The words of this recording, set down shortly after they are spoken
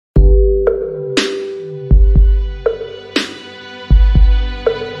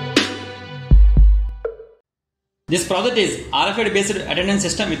This project is RFID based attendance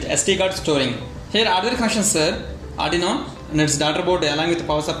system with SD card storing. Here other functions sir, Arduino and its data board along with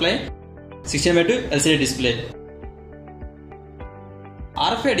power supply, 16:2 LCD display.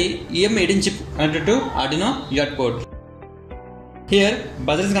 RFID EM18 chip connected to Arduino UART port. Here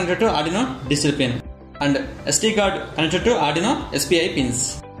buzzer is connected to Arduino digital pin and SD card connected to Arduino SPI pins.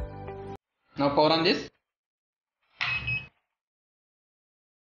 Now power on this.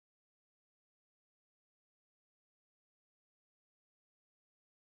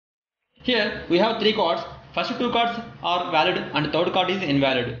 Here we have 3 cards. First 2 cards are valid and third card is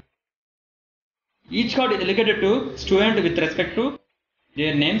invalid. Each card is allocated to student with respect to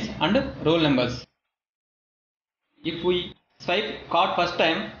their names and roll numbers. If we swipe card first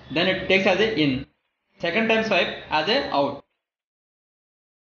time, then it takes as a in. Second time swipe as a out.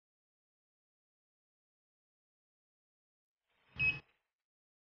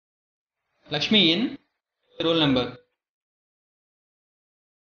 Lakshmi in, roll number.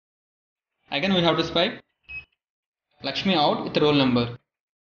 Again we have to swipe Lakshmi out with roll number.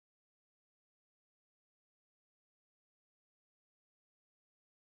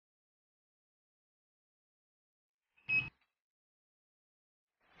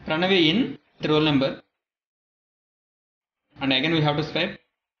 Pranavy in with roll number. And again we have to swipe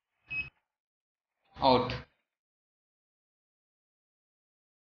out.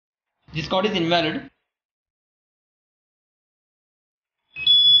 This card is invalid.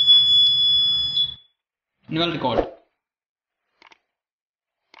 Invalid code.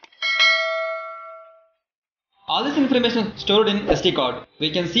 All this information stored in SD card.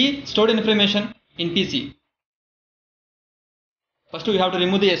 We can see stored information in PC. First we have to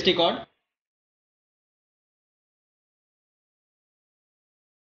remove the SD card.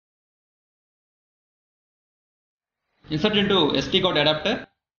 Insert into SD card adapter.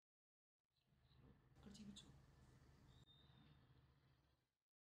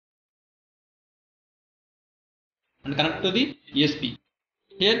 And connect to the USB.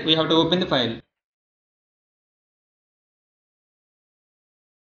 Here we have to open the file.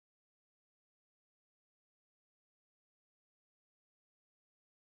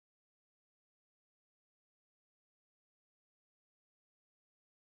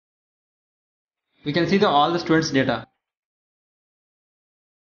 We can see all the students' data.